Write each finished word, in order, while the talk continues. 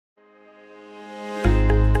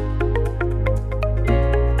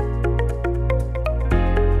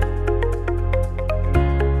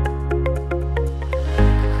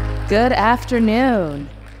Good afternoon.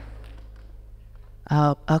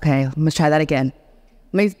 Oh, okay, let me try that again.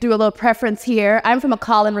 Let me do a little preference here. I'm from a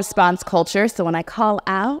call and response culture, so when I call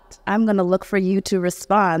out, I'm gonna look for you to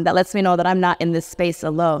respond. That lets me know that I'm not in this space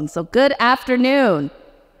alone. So good afternoon.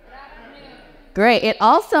 Good afternoon. Great, it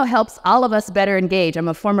also helps all of us better engage. I'm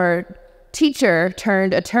a former teacher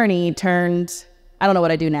turned attorney turned, I don't know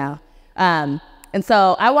what I do now. And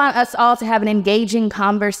so I want us all to have an engaging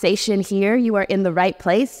conversation here. You are in the right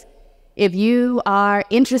place. If you are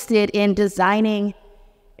interested in designing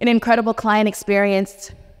an incredible client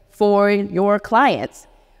experience for your clients.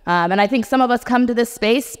 And I think some of us come to this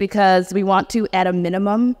space because we want to, at a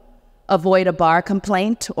minimum, avoid a bar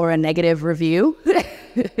complaint or a negative review.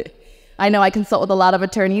 I know I consult with a lot of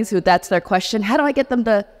attorneys who that's their question. How do I get them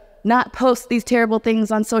to not post these terrible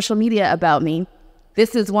things on social media about me?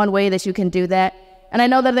 This is one way that you can do that. And I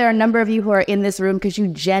know that there are a number of you who are in this room because you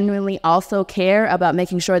genuinely also care about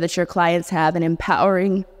making sure that your clients have an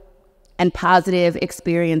empowering and positive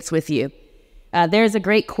experience with you. There's a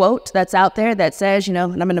great quote that's out there that says, and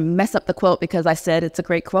I'm going to mess up the quote because I said it's a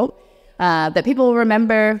great quote, that people will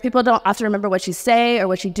remember. People don't often remember what you say or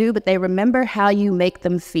what you do, but they remember how you make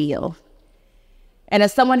them feel. And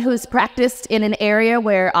as someone who's practiced in an area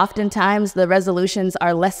where oftentimes the resolutions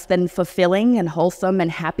are less than fulfilling and wholesome and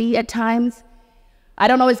happy at times, I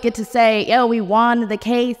don't always get to say, we won the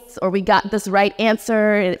case or we got this right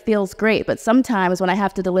answer and it feels great. But sometimes when I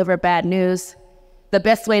have to deliver bad news, the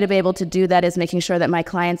best way to be able to do that is making sure that my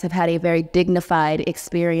clients have had a very dignified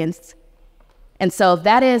experience. And so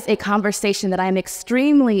that is a conversation that I'm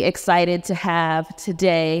extremely excited to have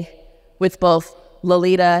today with both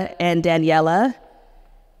Lolita and Daniela,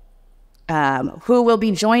 who will be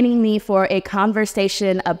joining me for a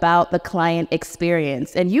conversation about the client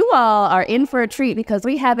experience. And you all are in for a treat because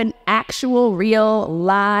we have an actual, real,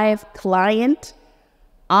 live client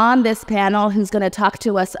on this panel who's going to talk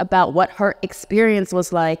to us about what her experience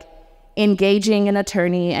was like engaging an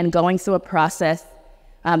attorney and going through a process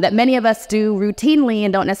that many of us do routinely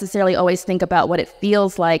and don't necessarily always think about what it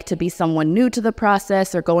feels like to be someone new to the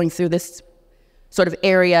process or going through this sort of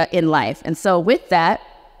area in life. And so with that,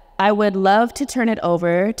 I would love to turn it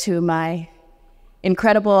over to my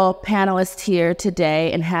incredible panelists here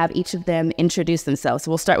today and have each of them introduce themselves.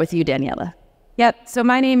 So we'll start with you, Daniela. Yep. So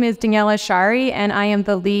my name is Daniela Shari, and I am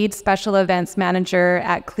the lead special events manager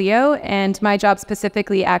at Clio. And my job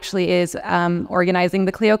specifically actually is organizing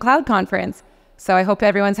the Clio Cloud Conference. So I hope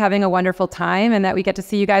everyone's having a wonderful time and that we get to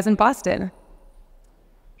see you guys in Boston.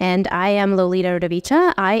 And I am Lolita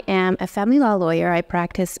Urdavicha. I am a family law lawyer. I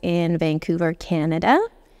practice in Vancouver, Canada.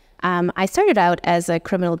 I started out as a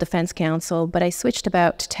criminal defense counsel, but I switched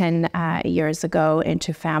about 10 years ago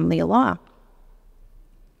into family law.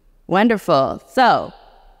 Wonderful. So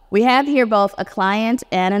we have here both a client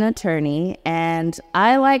and an attorney, and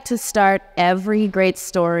I like to start every great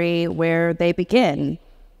story where they begin,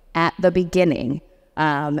 at the beginning.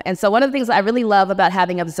 And so one of the things I really love about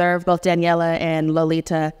having observed both Daniela and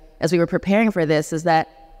Lolita as we were preparing for this is that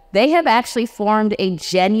they have actually formed a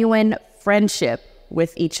genuine friendship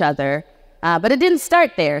with each other, but it didn't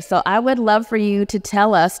start there. So I would love for you to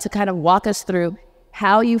tell us, to kind of walk us through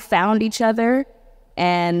how you found each other,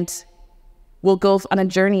 and we'll go on a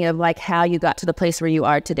journey of like how you got to the place where you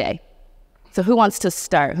are today. So who wants to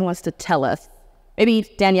start? Who wants to tell us? Maybe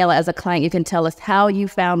Daniela, as a client, you can tell us how you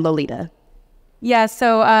found Lolita. Yeah,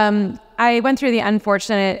 so I went through the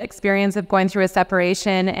unfortunate experience of going through a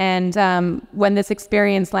separation, and when this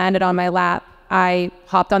experience landed on my lap, I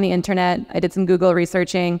hopped on the internet, I did some Google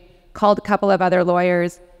researching, called a couple of other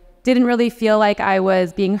lawyers, didn't really feel like I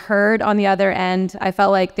was being heard on the other end. I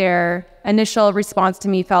felt like their initial response to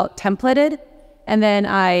me felt templated. And then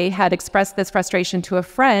I had expressed this frustration to a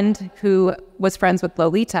friend who was friends with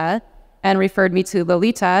Lolita and referred me to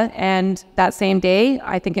Lolita. And that same day,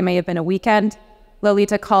 I think it may have been a weekend,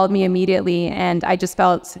 Lolita called me immediately, and I just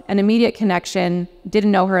felt an immediate connection,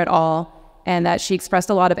 didn't know her at all, and that she expressed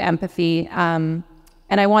a lot of empathy. And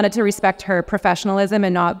I wanted to respect her professionalism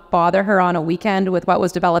and not bother her on a weekend with what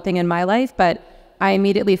was developing in my life, but I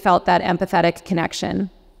immediately felt that empathetic connection.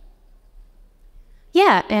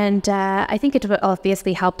 Yeah, and I think it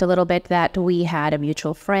obviously helped a little bit that we had a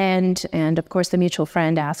mutual friend, and of course the mutual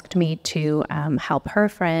friend asked me to help her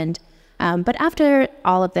friend. But after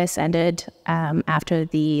all of this ended, after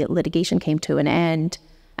the litigation came to an end,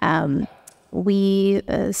 we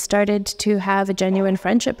started to have a genuine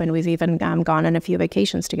friendship, and we've even gone on a few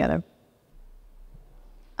vacations together.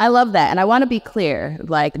 I love that. And I want to be clear,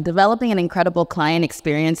 like, developing an incredible client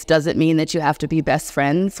experience doesn't mean that you have to be best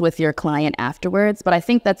friends with your client afterwards. But I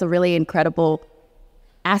think that's a really incredible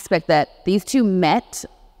aspect, that these two met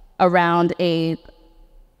around a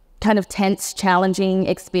kind of tense, challenging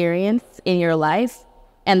experience in your life,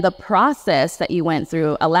 and the process that you went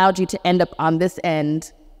through allowed you to end up on this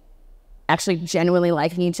end actually genuinely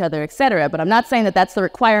liking each other, etc. But I'm not saying that that's the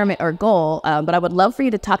requirement or goal, but I would love for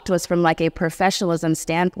you to talk to us from like a professionalism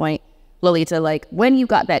standpoint, Lolita, like when you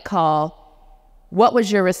got that call, what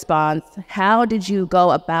was your response? How did you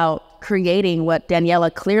go about creating what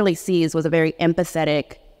Daniela clearly sees was a very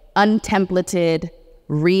empathetic, untemplated,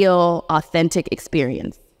 real, authentic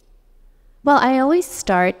experience? Well, I always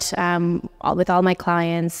start with all my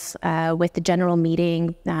clients with the general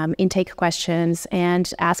meeting, intake questions,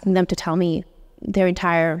 and asking them to tell me their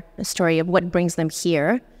entire story of what brings them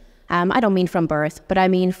here. I don't mean from birth, but I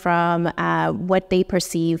mean from what they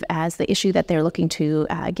perceive as the issue that they're looking to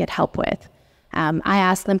get help with. I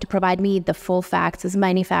ask them to provide me the full facts, as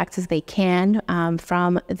many facts as they can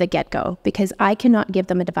from the get-go, because I cannot give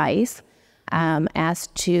them advice as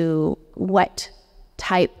to what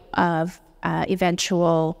type of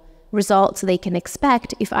eventual results they can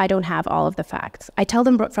expect if I don't have all of the facts. I tell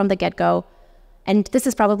them from the get-go, and this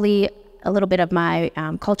is probably a little bit of my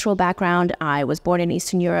cultural background. I was born in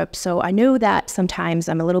Eastern Europe, so I know that sometimes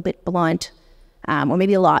I'm a little bit blunt, or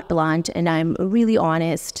maybe a lot blunt, and I'm really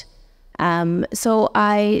honest. So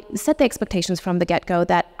I set the expectations from the get-go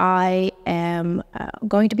that I am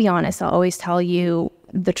going to be honest. I'll always tell you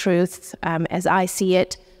the truth as I see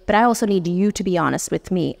it. But I also need you to be honest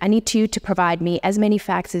with me. I need you to provide me as many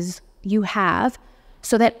facts as you have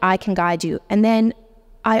so that I can guide you. And then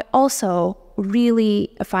I also really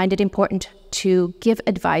find it important to give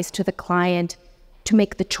advice to the client to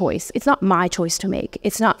make the choice. It's not my choice to make.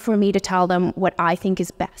 It's not for me to tell them what I think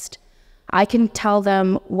is best. I can tell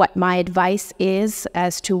them what my advice is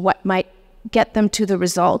as to what might get them to the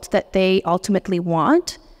result that they ultimately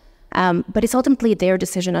want. But it's ultimately their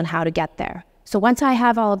decision on how to get there. So once I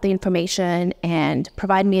have all of the information and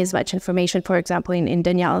provide me as much information, for example, in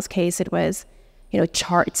Daniela's case, it was,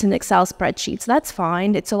 charts and Excel spreadsheets. That's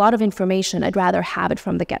fine. It's a lot of information. I'd rather have it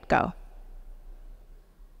from the get-go.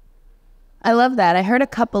 I love that. I heard a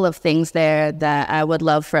couple of things there that I would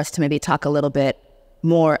love for us to maybe talk a little bit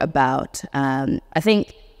more about. I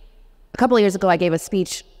think a couple of years ago, I gave a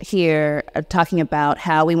speech here talking about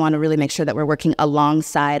how we want to really make sure that we're working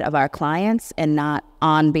alongside of our clients and not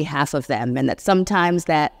on behalf of them. And that sometimes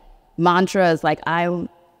that mantra is like, I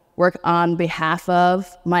work on behalf of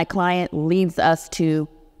my client, leads us to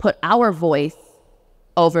put our voice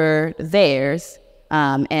over theirs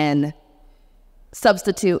and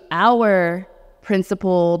substitute our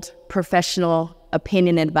principled professional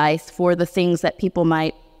opinion advice for the things that people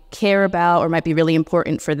might care about or might be really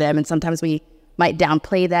important for them. And sometimes we might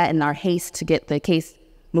downplay that in our haste to get the case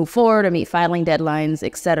moved forward or meet filing deadlines,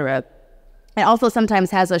 etc. It also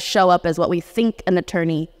sometimes has us show up as what we think an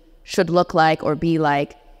attorney should look like or be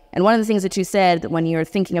like. And one of the things that you said when you're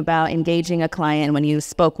thinking about engaging a client, when you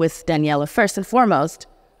spoke with Daniela first and foremost,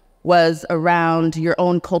 was around your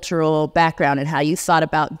own cultural background and how you thought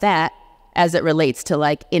about that as it relates to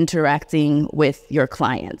like interacting with your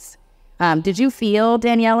clients. Did you feel,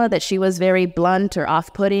 Daniela, that she was very blunt or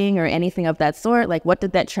off-putting or anything of that sort? Like, what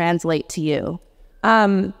did that translate to you?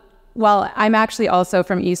 Well, I'm actually also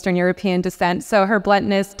from Eastern European descent, so her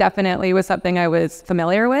bluntness definitely was something I was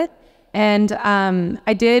familiar with. And I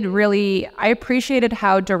appreciated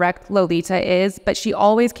how direct Lolita is, but she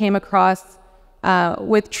always came across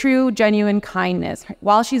with true, genuine kindness.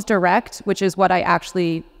 While she's direct, which is what I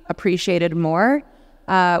actually appreciated more,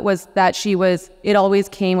 was that it always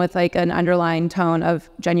came with like an underlying tone of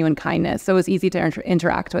genuine kindness. So it was easy to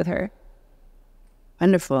interact with her.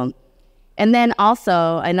 Wonderful. And then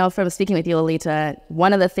also, I know from speaking with you, Lolita,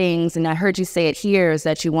 one of the things, and I heard you say it here, is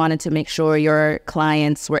that you wanted to make sure your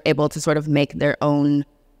clients were able to sort of make their own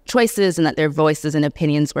choices and that their voices and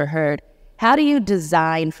opinions were heard. How do you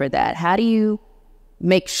design for that? How do you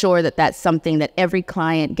make sure that that's something that every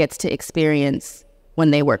client gets to experience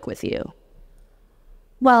when they work with you?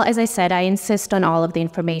 Well, as I said, I insist on all of the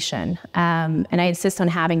information, and I insist on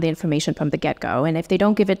having the information from the get-go. And if they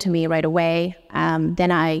don't give it to me right away,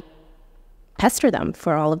 then I pester them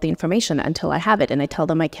for all of the information until I have it. And I tell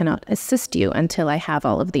them I cannot assist you until I have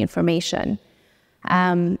all of the information.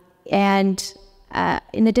 In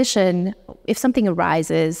addition, if something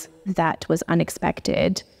arises that was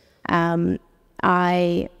unexpected,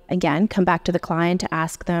 I, again, come back to the client to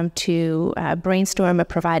ask them to brainstorm or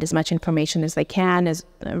provide as much information as they can as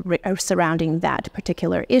surrounding that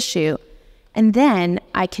particular issue. And then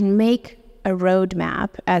I can make a roadmap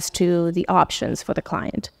as to the options for the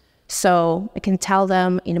client. So I can tell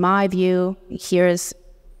them, in my view, here's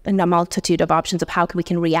a multitude of options of how we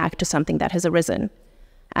can react to something that has arisen.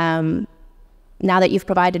 Now that you've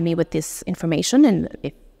provided me with this information, and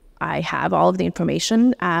if I have all of the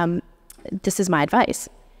information, this is my advice.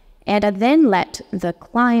 And I then let the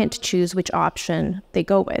client choose which option they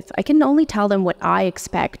go with. I can only tell them what I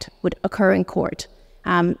expect would occur in court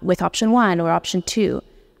with option 1 or option 2.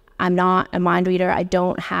 I'm not a mind reader. I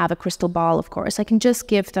don't have a crystal ball, of course. I can just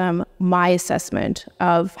give them my assessment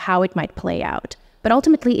of how it might play out. But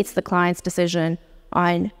ultimately, it's the client's decision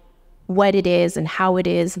on what it is and how it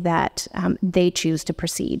is that they choose to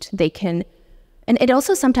proceed. They can, and it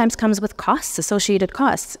also sometimes comes with costs, associated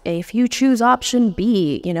costs. If you choose option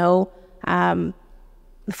B,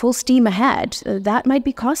 full steam ahead, that might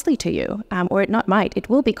be costly to you, or it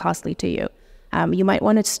will be costly to you. You might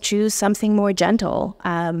want to choose something more gentle,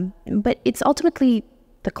 but it's ultimately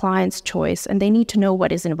the client's choice, and they need to know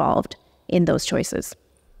what is involved in those choices.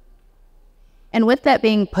 And with that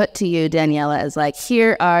being put to you, Daniela, as like,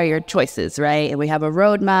 here are your choices, right? And we have a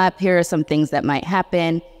roadmap. Here are some things that might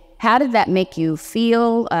happen. How did that make you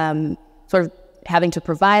feel, sort of having to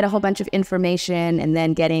provide a whole bunch of information and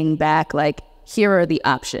then getting back, like, here are the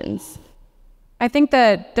options? I think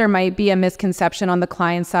that there might be a misconception on the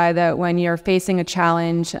client side that when you're facing a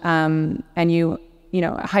challenge and you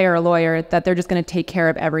hire a lawyer, that they're just going to take care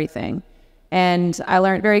of everything. And I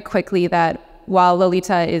learned very quickly that while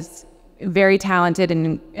Lolita is very talented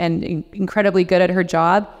and incredibly good at her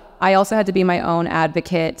job, I also had to be my own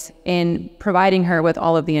advocate in providing her with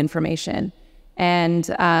all of the information. And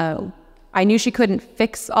I knew she couldn't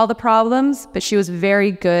fix all the problems, but she was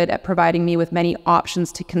very good at providing me with many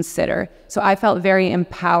options to consider. So I felt very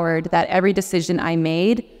empowered that every decision I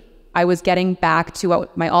made, I was getting back to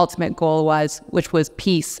what my ultimate goal was, which was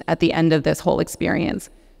peace at the end of this whole experience.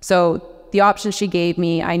 So the options she gave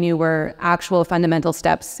me, I knew were actual fundamental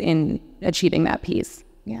steps in achieving that peace.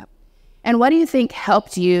 Yeah. And what do you think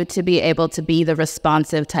helped you to be able to be the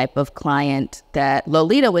responsive type of client that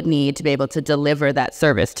Lolita would need to be able to deliver that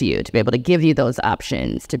service to you, to be able to give you those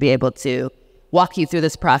options, to be able to walk you through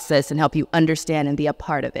this process and help you understand and be a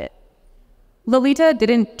part of it? Lolita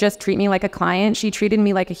didn't just treat me like a client. She treated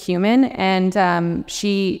me like a human, and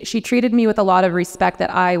she treated me with a lot of respect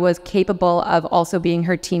that I was capable of also being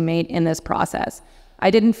her teammate in this process.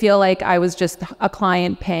 I didn't feel like I was just a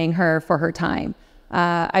client paying her for her time.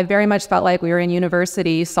 I very much felt like we were in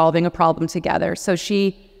university solving a problem together. So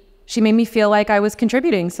she made me feel like I was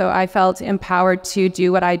contributing. So I felt empowered to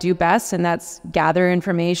do what I do best, and that's gather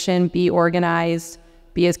information, be organized,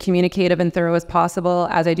 be as communicative and thorough as possible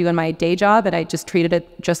as I do in my day job, and I just treated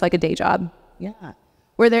it just like a day job. Yeah.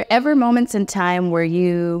 Were there ever moments in time where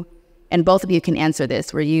you, and both of you can answer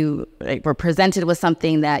this, where you were presented with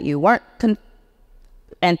something that you weren't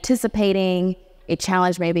anticipating, a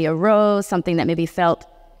challenge maybe arose, something that maybe felt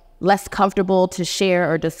less comfortable to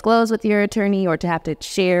share or disclose with your attorney or to have to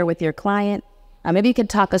share with your client? Maybe you could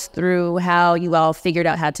talk us through how you all figured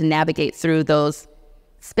out how to navigate through those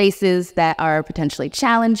spaces that are potentially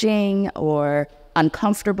challenging or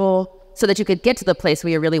uncomfortable so that you could get to the place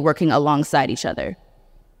where you're really working alongside each other.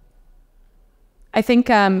 I think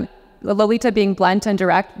Lolita being blunt and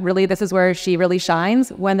direct, really, this is where she really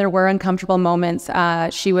shines. When there were uncomfortable moments,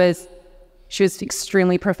 she was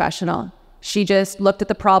extremely professional. She just looked at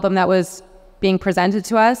the problem that was being presented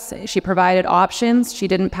to us. She provided options. She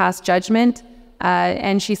didn't pass judgment.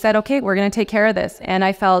 And she said, okay, we're going to take care of this. And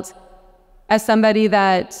I felt, as somebody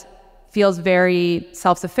that feels very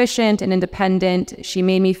self-sufficient and independent, she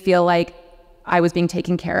made me feel like I was being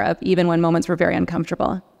taken care of, even when moments were very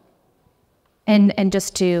uncomfortable. And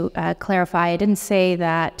just to clarify, I didn't say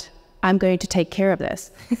that I'm going to take care of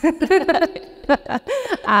this.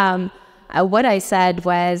 What I said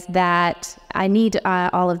was that I need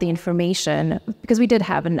all of the information, because we did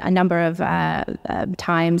have a number of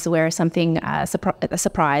times where something, a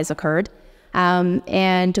surprise occurred.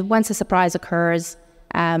 And once a surprise occurs,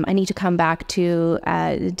 I need to come back to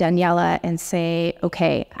Daniela and say,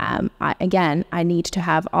 okay, I need to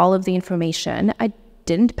have all of the information. I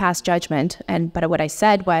didn't pass judgment, but what I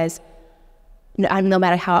said was, no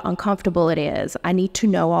matter how uncomfortable it is, I need to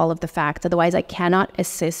know all of the facts. Otherwise, I cannot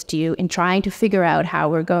assist you in trying to figure out how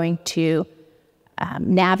we're going to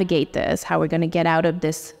navigate this, how we're going to get out of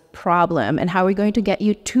this problem, and how we're going to get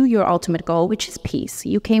you to your ultimate goal, which is peace.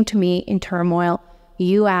 You came to me in turmoil.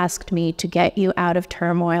 You asked me to get you out of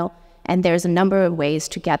turmoil, and there's a number of ways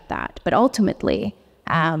to get that. But ultimately,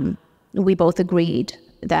 we both agreed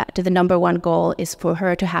that the number one goal is for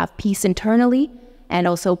her to have peace internally and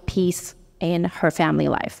also peace in her family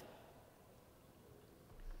life.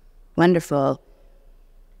 Wonderful.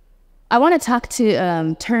 I want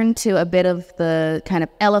to turn to a bit of the kind of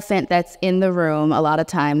elephant that's in the room. A lot of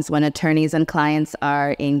times when attorneys and clients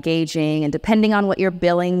are engaging, and depending on what your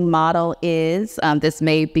billing model is, this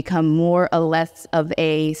may become more or less of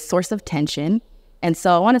a source of tension. And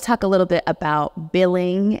so I want to talk a little bit about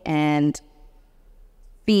billing and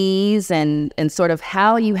fees and sort of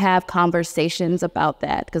how you have conversations about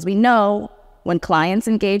that. Because we know when clients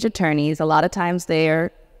engage attorneys, a lot of times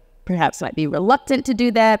they're perhaps might be reluctant to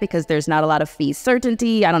do that because there's not a lot of fee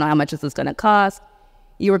certainty. I don't know how much this is going to cost.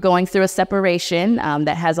 You were going through a separation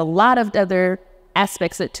that has a lot of other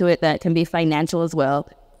aspects to it that can be financial as well,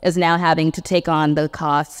 as now having to take on the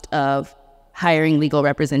cost of hiring legal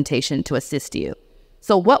representation to assist you.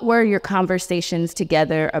 So what were your conversations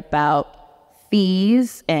together about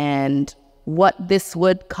fees and what this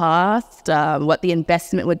would cost, what the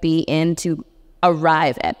investment would be in to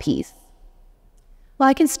arrive at peace? Well,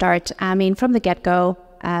 I can start. I mean, from the get-go,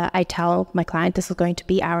 I tell my client this is going to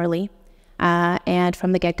be hourly. And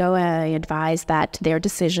from the get-go, I advise that their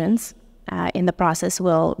decisions in the process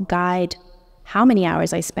will guide how many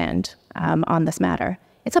hours I spend on this matter.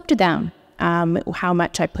 It's up to them how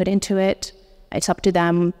much I put into it. It's up to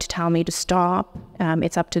them to tell me to stop.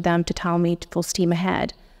 It's up to them to tell me to full steam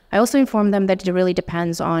ahead. I also inform them that it really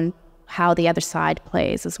depends on how the other side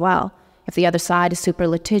plays as well. If the other side is super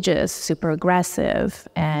litigious, super aggressive,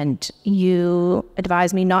 and you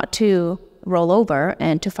advise me not to roll over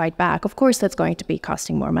and to fight back, of course that's going to be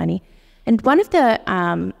costing more money. And one of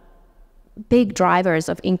the big drivers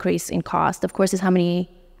of increase in cost, of course, is how many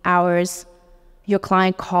hours your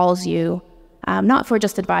client calls you, not for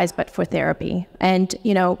just advice, but for therapy. And,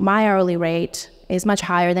 you know, my hourly rate is much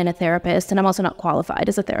higher than a therapist, and I'm also not qualified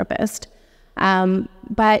as a therapist.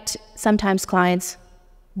 But sometimes clients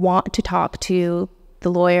want to talk to the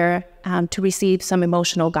lawyer to receive some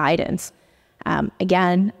emotional guidance.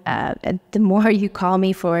 Again, the more you call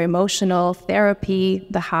me for emotional therapy,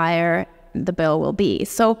 the higher the bill will be.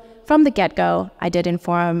 So from the get-go, I did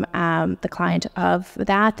inform the client of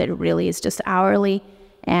that it really is just hourly.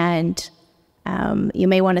 And you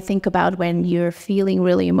may want to think about when you're feeling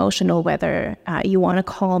really emotional, whether you want to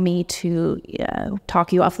call me to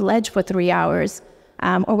talk you off the ledge for 3 hours,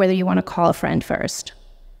 or whether you want to call a friend first.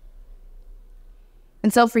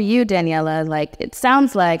 And so for you, Daniela, like it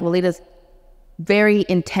sounds like Lolita's very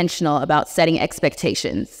intentional about setting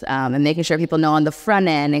expectations and making sure people know on the front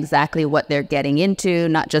end exactly what they're getting into,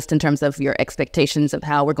 not just in terms of your expectations of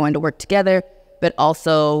how we're going to work together, but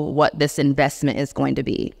also what this investment is going to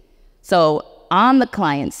be. So on the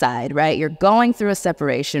client side, right, you're going through a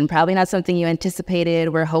separation, probably not something you anticipated,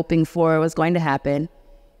 were hoping for was going to happen.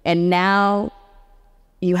 And now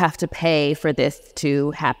you have to pay for this to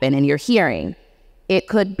happen in your hearing. It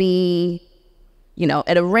could be, you know,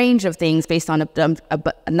 at a range of things based on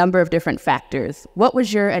a number of different factors. What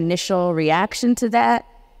was your initial reaction to that?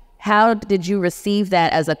 How did you receive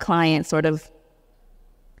that as a client, sort of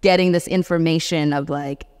getting this information of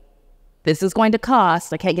like, this is going to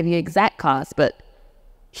cost, I can't give you exact cost, but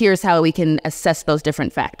here's how we can assess those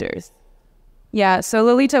different factors? Yeah, so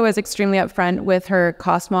Lolita was extremely upfront with her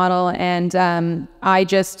cost model, and I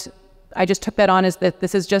just took that on as that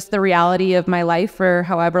this is just the reality of my life for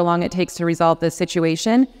however long it takes to resolve this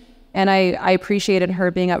situation. And I appreciated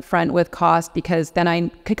her being upfront with cost, because then I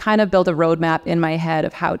could kind of build a roadmap in my head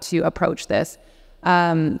of how to approach this.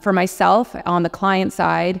 For myself, on the client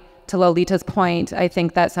side, to Lolita's point, I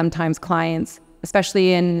think that sometimes clients,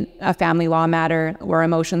 especially in a family law matter where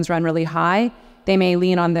emotions run really high, they may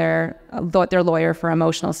lean on their lawyer for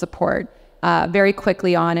emotional support. Very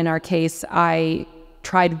quickly on in our case, I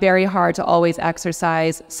tried very hard to always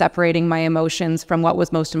exercise separating my emotions from what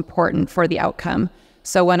was most important for the outcome.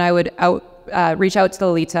 So when I would reach out to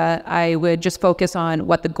Lolita, I would just focus on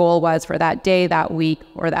what the goal was for that day, that week,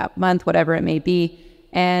 or that month, whatever it may be.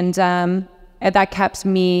 And that kept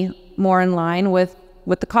me more in line with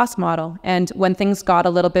the cost model. And when things got a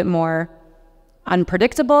little bit more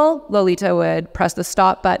unpredictable, Lolita would press the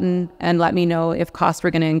stop button and let me know if costs were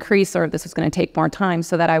going to increase or if this was going to take more time,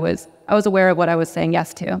 so that I was aware of what I was saying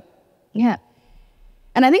yes to. Yeah.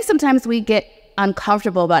 And I think sometimes we get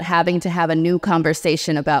uncomfortable about having to have a new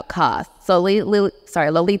conversation about costs. So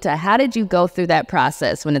Lolita, how did you go through that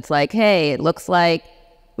process when it's like, hey, it looks like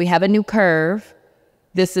we have a new curve.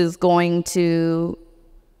 This is going to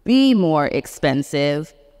be more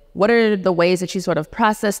expensive. What are the ways that you sort of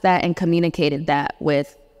processed that and communicated that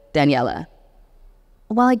with Daniela?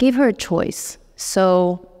 Well, I gave her a choice.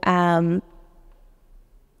 So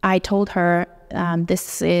I told her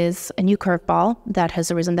this is a new curveball that has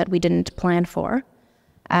arisen that we didn't plan for.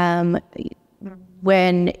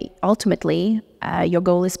 when ultimately your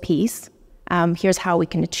goal is peace, here's how we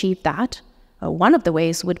can achieve that. One of the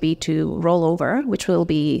ways would be to roll over, which will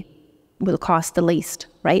cost the least,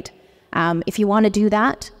 right? If you want to do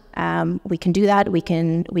that, we can do that. We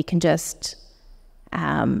can just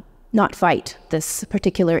not fight this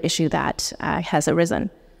particular issue that has arisen.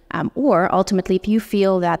 Or ultimately, if you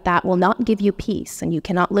feel that that will not give you peace and you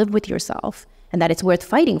cannot live with yourself and that it's worth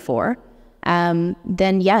fighting for,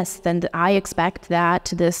 then yes, then I expect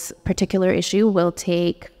that this particular issue will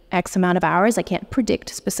take X amount of hours. I can't predict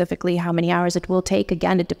specifically how many hours it will take.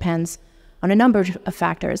 Again, it depends on a number of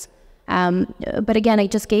factors. But again, I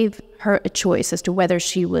just gave her a choice as to whether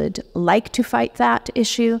she would like to fight that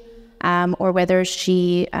issue or whether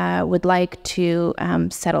she would like to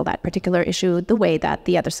settle that particular issue the way that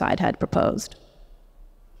the other side had proposed.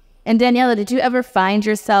 And Daniela, did you ever find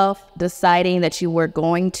yourself deciding that you were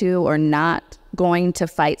going to or not going to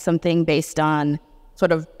fight something based on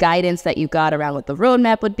sort of guidance that you got around what the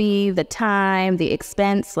roadmap would be, the time, the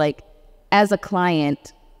expense? Like, as a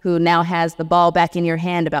client who now has the ball back in your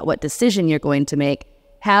hand about what decision you're going to make,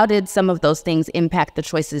 how did some of those things impact the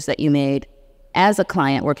choices that you made as a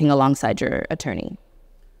client working alongside your attorney?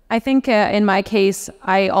 I think in my case,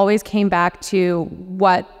 I always came back to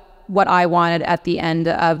what I wanted at the end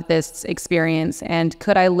of this experience, and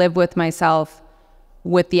could I live with myself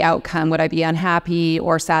with the outcome? Would I be unhappy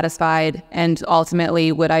or satisfied? And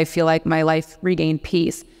ultimately, would I feel like my life regained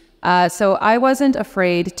peace? So I wasn't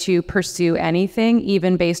afraid to pursue anything,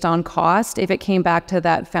 even based on cost, if it came back to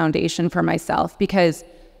that foundation for myself. Because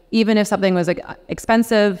even if something was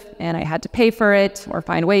expensive and I had to pay for it or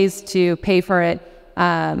find ways to pay for it,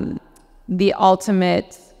 the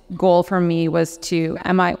ultimate goal for me was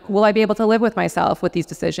will I be able to live with myself with these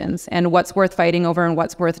decisions, and what's worth fighting over and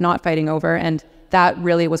what's worth not fighting over? And that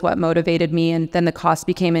really was what motivated me. And then the cost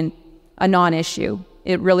became a non-issue.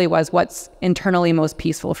 It really was what's internally most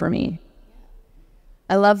peaceful for me.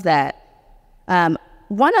 I love that.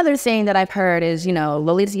 One other thing that I've heard is,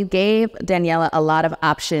 Lolita, you gave Daniela a lot of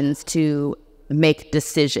options to make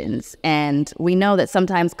decisions. And we know that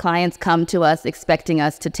sometimes clients come to us expecting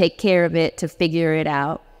us to take care of it, to figure it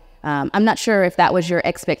out. I'm not sure if that was your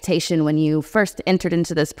expectation when you first entered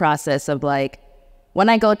into this process of like, when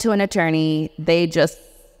I go to an attorney, they just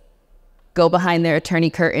go behind their attorney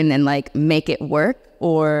curtain and like make it work,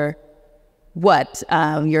 or what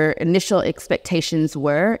your initial expectations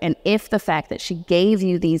were, and if the fact that she gave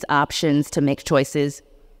you these options to make choices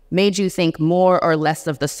made you think more or less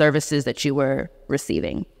of the services that you were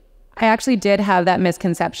receiving. I actually did have that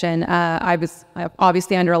misconception. I was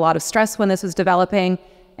obviously under a lot of stress when this was developing.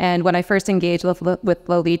 And when I first engaged with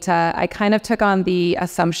Lolita, I kind of took on the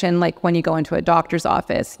assumption, like when you go into a doctor's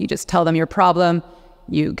office, you just tell them your problem,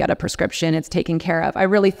 you get a prescription, it's taken care of. I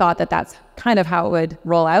really thought that that's kind of how it would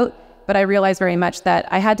roll out. But I realized very much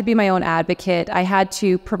that I had to be my own advocate. I had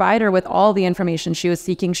to provide her with all the information she was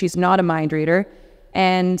seeking. She's not a mind reader.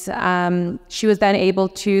 And she was then able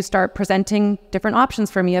to start presenting different options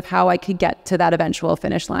for me of how I could get to that eventual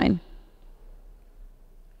finish line.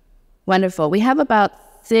 Wonderful. We have about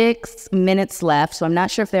 6 minutes left, so I'm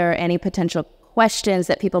not sure if there are any potential questions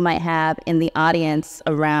that people might have in the audience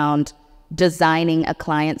around designing a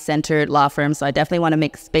client-centered law firm. So I definitely want to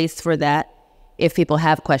make space for that. If people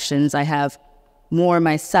have questions, I have more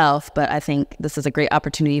myself, but I think this is a great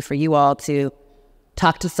opportunity for you all to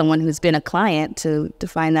talk to someone who's been a client to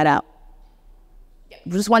find that out.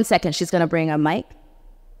 Just 1 second, she's going to bring a mic.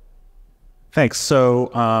 Thanks.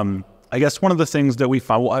 So I guess one of the things that we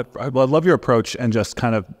found, I love your approach and just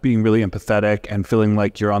kind of being really empathetic and feeling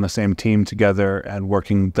like you're on the same team together and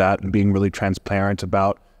working that and being really transparent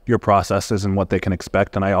about your processes and what they can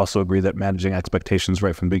expect. And I also agree that managing expectations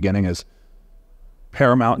right from the beginning is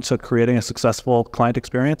paramount to creating a successful client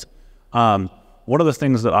experience. One of the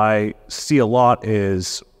things that I see a lot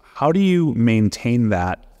is, how do you maintain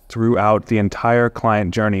that throughout the entire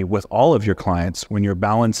client journey with all of your clients when you're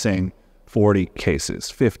balancing 40 cases,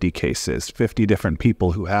 50 cases, 50 different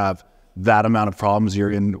people who have that amount of problems?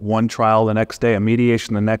 You're in one trial the next day, a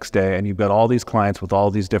mediation the next day, and you've got all these clients with all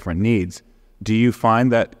these different needs. Do you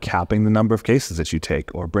find that capping the number of cases that you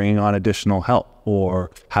take, or bringing on additional help,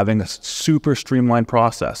 or having a super streamlined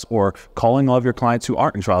process, or calling all of your clients who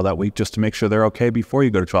aren't in trial that week just to make sure they're okay before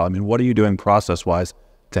you go to trial? I mean, what are you doing process-wise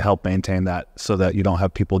to help maintain that so that you don't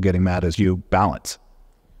have people getting mad as you balance?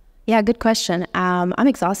 Yeah, good question. I'm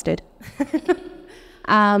exhausted.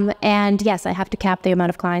 And yes, I have to cap the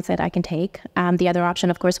amount of clients that I can take. The other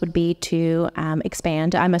option, of course, would be to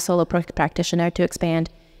expand. I'm a solo practitioner, to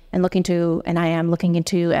expand and I am looking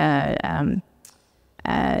into a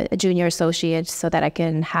a junior associate so that I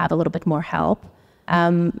can have a little bit more help.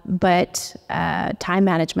 But time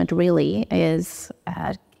management really is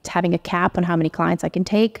having a cap on how many clients I can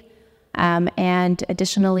take, and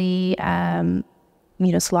additionally,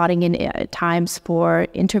 slotting in times for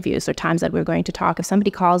interviews or times that we're going to talk. If somebody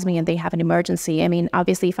calls me and they have an emergency, I mean,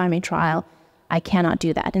 obviously, if I'm in trial, I cannot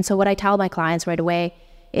do that. And so what I tell my clients right away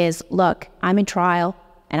is, look, I'm in trial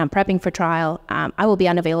and I'm prepping for trial. I will be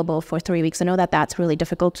unavailable for 3 weeks. I know that that's really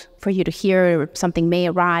difficult for you to hear, or something may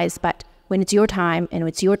arise, but when it's your time and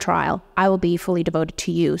it's your trial, I will be fully devoted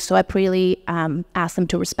to you. So I really ask them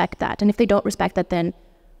to respect that. And if they don't respect that, then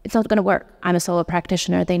it's not going to work. I'm a solo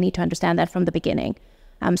practitioner. They need to understand that from the beginning.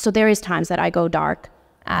 So there is times that I go dark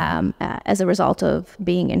as a result of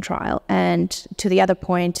being in trial. And to the other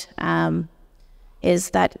point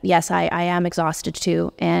is that, yes, I am exhausted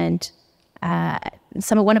too. And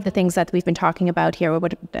one of the things that we've been talking about here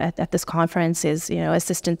at this conference is,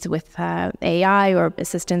 assistance with AI or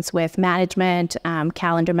assistance with management,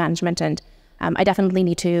 calendar management. And I definitely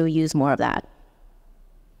need to use more of that.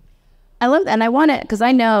 I love that. And I want to, because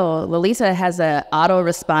I know Lolita has an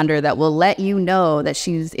autoresponder that will let you know that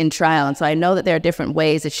she's in trial. And so I know that there are different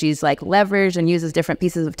ways that she's like leveraged and uses different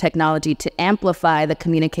pieces of technology to amplify the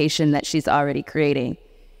communication that she's already creating.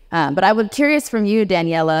 But I was curious from you,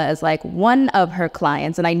 Daniela, as like one of her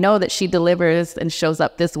clients, and I know that she delivers and shows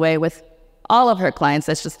up this way with all of her clients.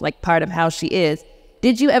 That's just like part of how she is.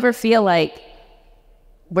 Did you ever feel like,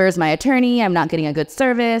 where's my attorney? I'm not getting a good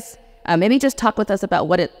service. Maybe just talk with us about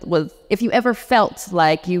what it was, if you ever felt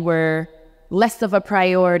like you were less of a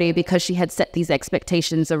priority because she had set these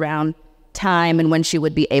expectations around time and when she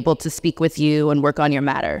would be able to speak with you and work on your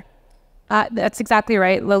matter. That's exactly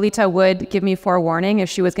right. Lolita would give me forewarning if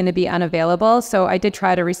she was going to be unavailable. So I did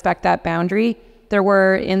try to respect that boundary. There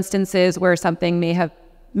were instances where something may have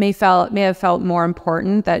felt more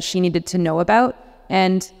important that she needed to know about.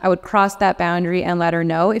 And I would cross that boundary and let her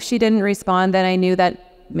know. If she didn't respond, then I knew that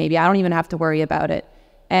maybe I don't even have to worry about it.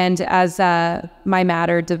 And as my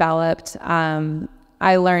matter developed,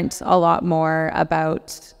 I learned a lot more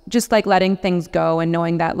about just like letting things go and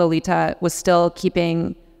knowing that Lolita was still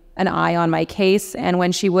keeping an eye on my case. And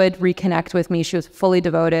when she would reconnect with me, she was fully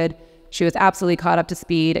devoted. She was absolutely caught up to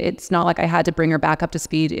speed. It's not like I had to bring her back up to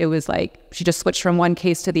speed. It was like she just switched from one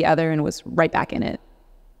case to the other and was right back in it.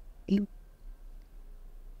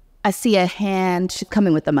 I see a hand. She's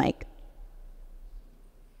coming with the mic.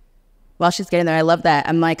 While she's getting there, I love that.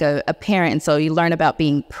 I'm like a parent, and so you learn about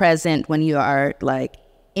being present when you are like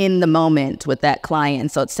in the moment with that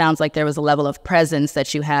client. So it sounds like there was a level of presence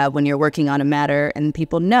that you have when you're working on a matter, and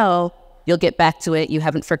people know you'll get back to it. You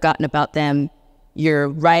haven't forgotten about them. You're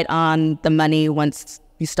right on the money once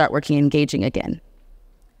you start working, engaging again.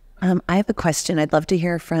 I have a question. I'd love to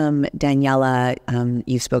hear from Daniela.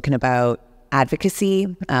 You've spoken about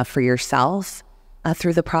advocacy for yourself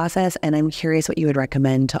through the process, and I'm curious what you would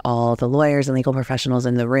recommend to all the lawyers and legal professionals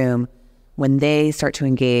in the room when they start to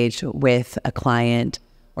engage with a client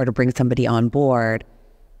or to bring somebody on board,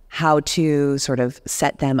 how to sort of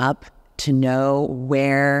set them up to know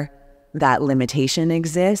where that limitation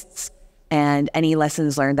exists, and any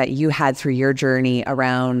lessons learned that you had through your journey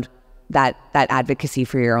around that advocacy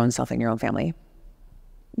for your own self and your own family.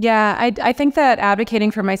 Yeah, I think that advocating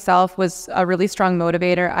for myself was a really strong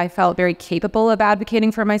motivator. I felt very capable of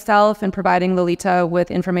advocating for myself and providing Lolita with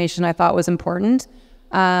information I thought was important.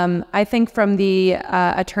 I think from the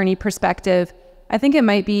attorney perspective, I think it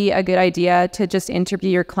might be a good idea to just interview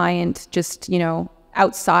your client just,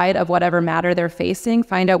 outside of whatever matter they're facing.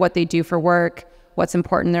 Find out what they do for work, what's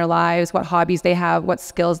important in their lives, what hobbies they have, what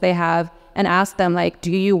skills they have, and ask them, like, do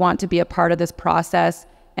you want to be a part of this process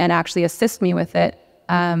and actually assist me with it?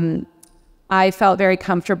 I felt very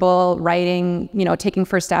comfortable writing, taking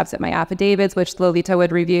first stabs at my affidavits, which Lolita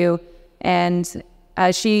would review. And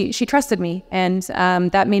she trusted me. And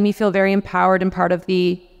that made me feel very empowered and part of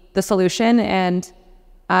the solution. And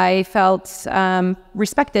I felt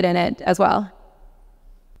respected in it as well.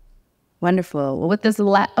 Wonderful. Well, with this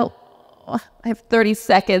I have 30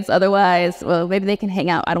 seconds. Otherwise, well, maybe they can hang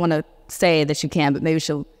out. I don't want to say that you can, but maybe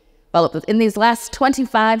she'll follow up with. In these last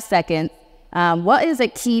 25 seconds, what is a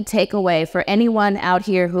key takeaway for anyone out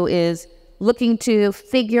here who is looking to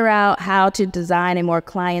figure out how to design a more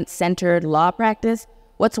client-centered law practice?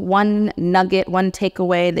 What's one nugget, one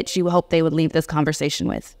takeaway that you hope they would leave this conversation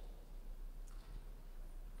with?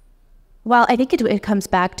 Well, I think it comes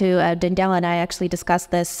back to Daniela and I actually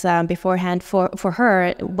discussed this beforehand. For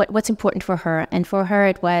her, what's important for her, and for her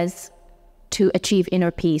it was to achieve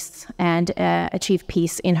inner peace and achieve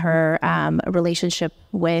peace in her relationship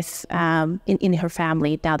with in her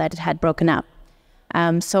family now that it had broken up.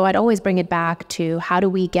 So I'd always bring it back to how do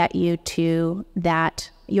we get you to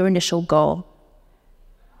your initial goal?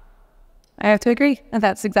 I have to agree. And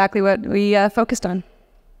that's exactly what we focused on.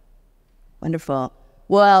 Wonderful.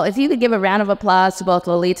 Well, if you could give a round of applause to both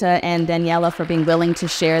Lolita and Daniela for being willing to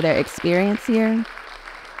share their experience here.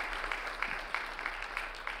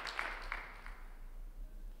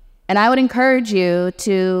 And I would encourage you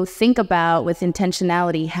to think about, with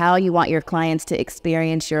intentionality, how you want your clients to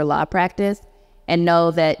experience your law practice, and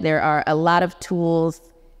know that there are a lot of tools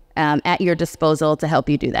at your disposal to help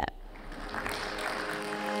you do that.